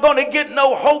 You're not going to get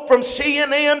no hope from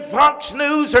CNN, Fox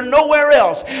News, or nowhere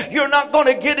else. You're not going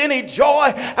to get any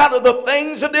joy out of the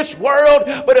things of this world.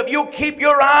 But if you keep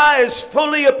your eyes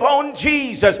fully upon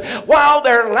Jesus, while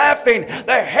they're laughing,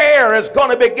 the hair is going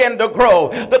to begin to grow.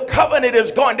 The covenant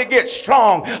is going to get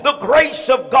strong. The grace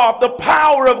of God, the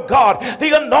power of God,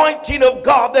 the anointing of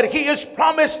God that He has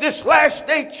promised this last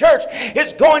day church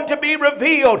is going to be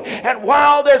revealed. And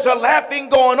while there's a laughing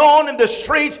going on in the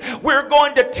streets, we're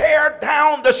going to tear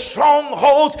down the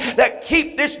strongholds that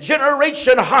keep this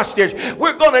generation hostage.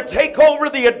 We're going to take over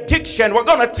the addiction. We're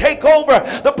going to take over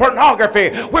the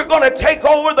pornography. We're going to take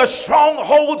over the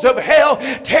strongholds of hell,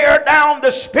 tear down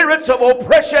the spirits of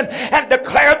oppression, and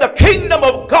declare the kingdom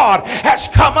of God has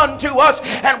come unto us,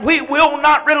 and we will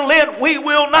not relent. We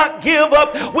will not give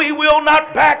up. We will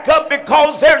not back up,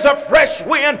 because there's a fresh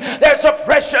wind, there's a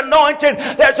fresh anointing,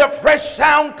 there's a fresh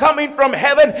sound coming from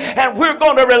heaven, and we're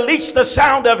going to release the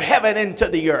sound of heaven into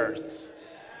the earth.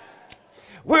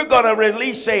 We're going to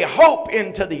release a hope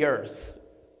into the earth,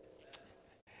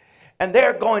 and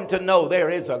they're going to know there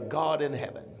is a God in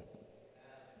heaven.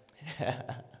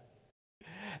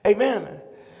 Amen.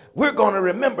 We're going to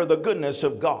remember the goodness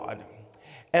of God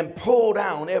and pull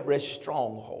down every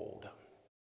stronghold.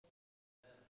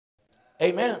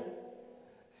 Amen.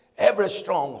 Every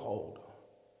stronghold.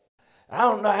 I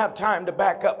don't have time to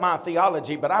back up my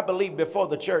theology, but I believe before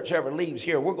the church ever leaves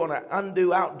here, we're going to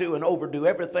undo, outdo, and overdo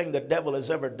everything the devil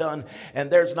has ever done, and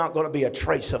there's not going to be a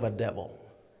trace of a devil.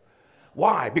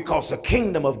 Why? Because the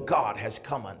kingdom of God has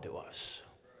come unto us.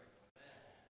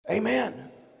 Amen.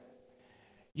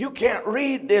 You can't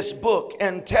read this book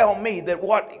and tell me that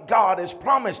what God has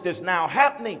promised is now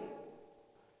happening.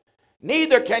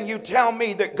 Neither can you tell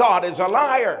me that God is a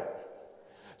liar.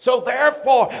 So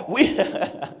therefore, we've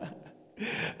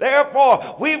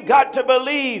got to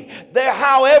believe that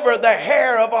however the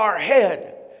hair of our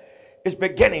head is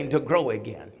beginning to grow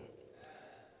again.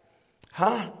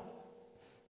 Huh?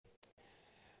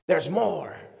 There's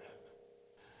more.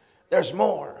 There's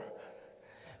more.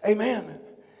 Amen.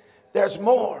 There's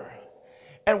more.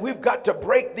 And we've got to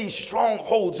break these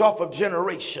strongholds off of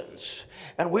generations.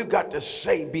 And we've got to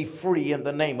say, be free in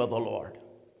the name of the Lord.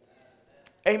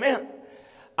 Amen.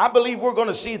 I believe we're going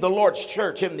to see the Lord's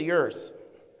church in the earth.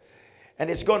 And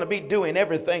it's going to be doing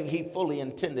everything he fully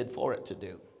intended for it to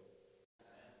do.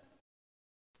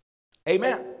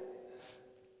 Amen.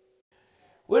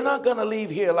 We're not going to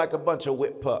leave here like a bunch of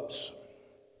whipped pups.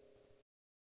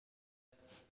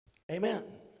 Amen.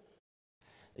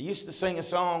 I used to sing a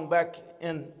song back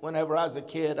whenever I was a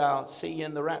kid, I'll see you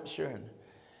in the rapture.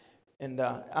 And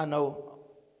I know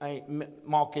I ain't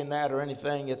mocking that or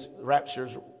anything.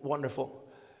 Rapture's wonderful.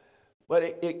 But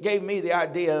it gave me the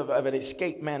idea of an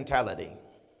escape mentality.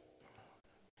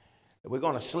 That we're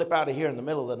going to slip out of here in the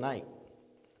middle of the night.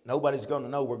 Nobody's going to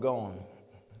know we're gone.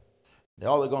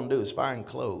 All they're going to do is find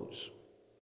clothes.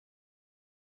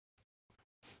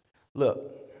 Look,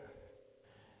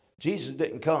 Jesus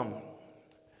didn't come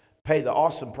pay the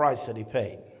awesome price that he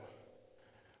paid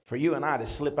for you and I to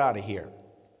slip out of here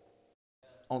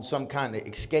on some kind of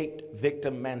escaped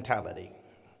victim mentality.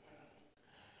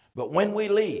 But when we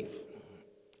leave,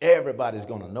 everybody's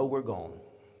going to know we're gone.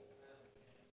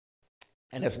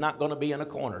 And it's not going to be in a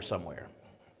corner somewhere.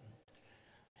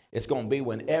 It's going to be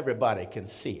when everybody can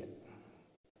see it.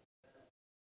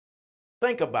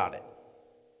 Think about it.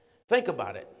 Think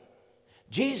about it.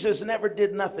 Jesus never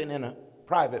did nothing in a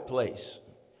private place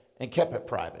and kept it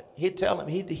private. He'd tell him,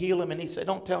 he'd heal him, and he'd say,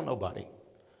 don't tell nobody.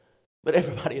 But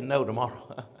everybody will know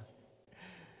tomorrow.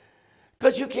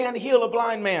 Because you can't heal a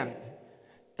blind man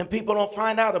and people don't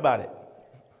find out about it.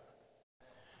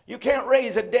 You can't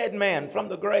raise a dead man from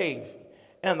the grave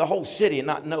and the whole city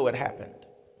not know it happened.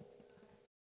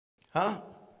 Huh?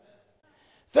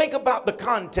 Think about the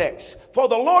context. For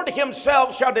the Lord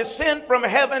himself shall descend from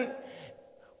heaven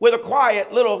with a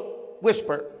quiet little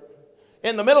whisper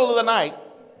in the middle of the night,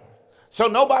 so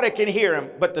nobody can hear him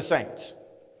but the saints.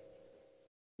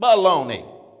 Baloney,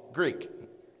 Greek.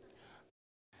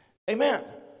 Amen.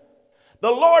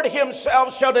 The Lord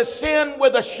himself shall descend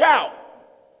with a shout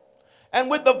and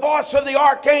with the voice of the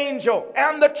archangel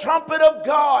and the trumpet of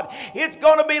God. It's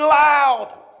going to be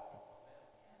loud.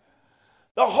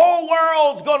 The whole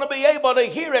world's going to be able to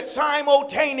hear it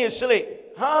simultaneously.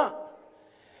 Huh?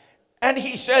 And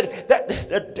he said that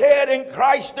the dead in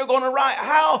Christ are going to rise.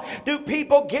 How do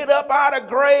people get up out of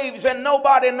graves and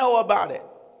nobody know about it?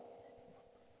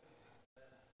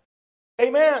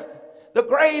 Amen. The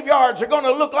graveyards are going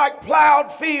to look like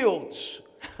plowed fields.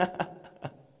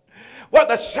 Where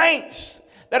the saints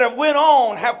that have went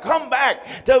on have come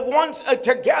back to once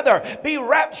together be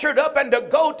raptured up and to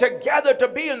go together to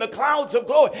be in the clouds of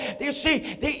glory. You see,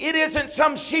 it isn't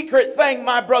some secret thing,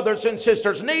 my brothers and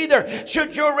sisters. Neither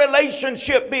should your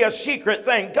relationship be a secret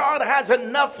thing. God has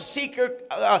enough secret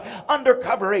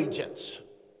undercover agents.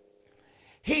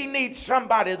 He needs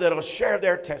somebody that'll share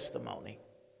their testimony.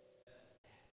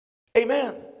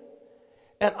 Amen.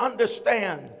 And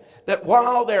understand that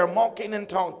while they're mocking and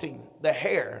taunting, the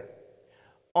hair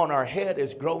on our head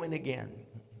is growing again.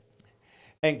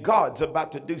 And God's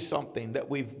about to do something that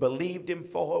we've believed him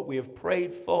for, we've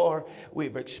prayed for,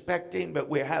 we've expecting, but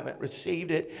we haven't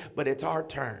received it. But it's our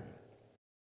turn.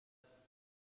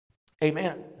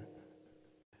 Amen.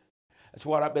 That's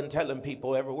what I've been telling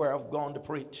people everywhere I've gone to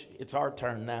preach. It's our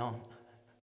turn now.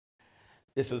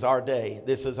 This is our day.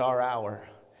 This is our hour.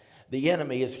 The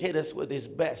enemy has hit us with his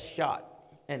best shot,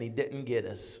 and he didn't get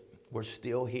us. We're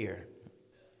still here.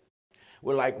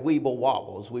 We're like weeble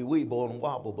wobbles. We weeble and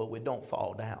wobble, but we don't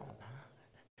fall down.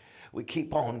 We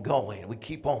keep on going. We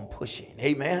keep on pushing.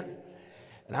 Amen?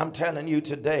 And I'm telling you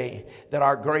today that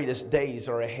our greatest days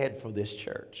are ahead for this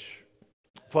church,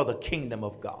 for the kingdom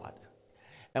of God.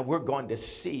 And we're going to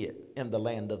see it in the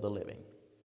land of the living.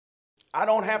 I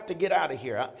don't have to get out of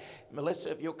here.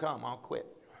 Melissa, if you'll come, I'll quit.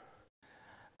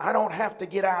 I don't have to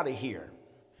get out of here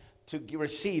to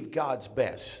receive God's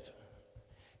best.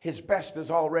 His best is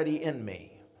already in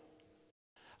me.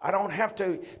 I don't have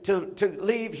to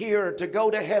leave here or to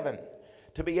go to heaven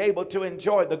to be able to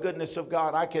enjoy the goodness of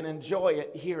God. I can enjoy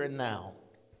it here and now.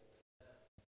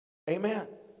 Amen.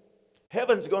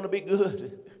 Heaven's going to be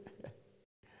good.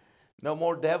 No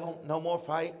more devil, no more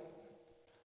fight.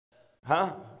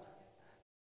 Huh?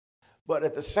 But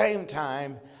at the same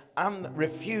time, I'm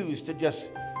refused to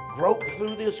just grope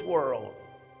through this world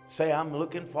Say, I'm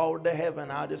looking forward to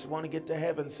heaven. I just want to get to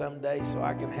heaven someday so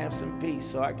I can have some peace,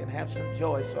 so I can have some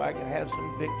joy, so I can have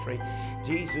some victory.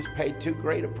 Jesus paid too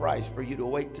great a price for you to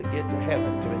wait to get to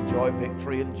heaven to enjoy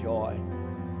victory and joy.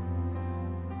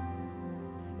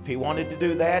 If he wanted to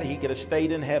do that, he could have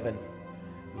stayed in heaven.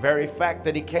 The very fact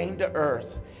that he came to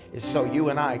earth is so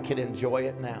you and I can enjoy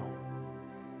it now.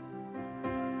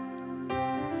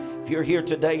 If you're here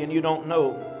today and you don't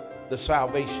know the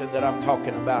salvation that I'm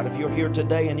talking about, if you're here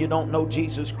today and you don't know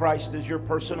Jesus Christ as your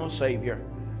personal Savior,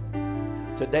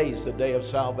 today's the day of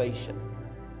salvation.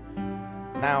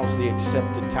 Now's the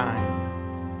accepted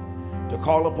time to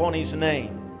call upon his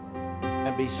name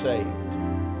and be saved.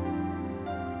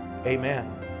 Amen.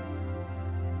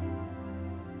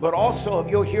 But also,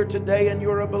 if you're here today and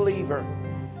you're a believer,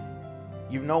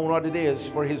 you've known what it is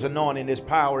for his anointing, his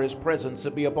power, his presence to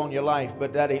be upon your life,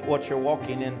 but that ain't what you're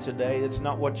walking in today. It's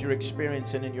not what you're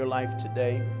experiencing in your life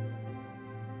today.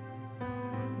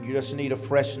 You just need a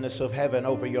freshness of heaven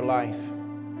over your life.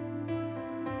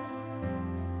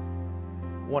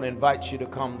 I want to invite you to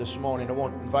come this morning. I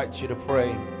want to invite you to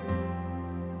pray.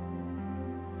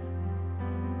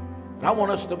 And I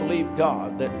want us to believe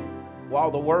God that while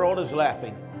the world is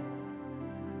laughing,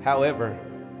 however,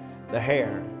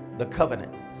 the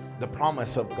covenant, the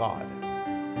promise of God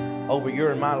over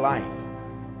your and my life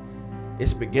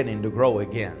is beginning to grow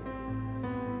again.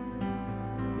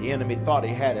 The enemy thought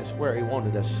he had us where he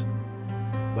wanted us,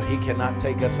 but he cannot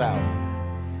take us out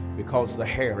because the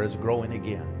hair is growing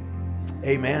again.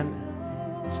 Amen.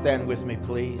 Stand with me,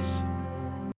 please.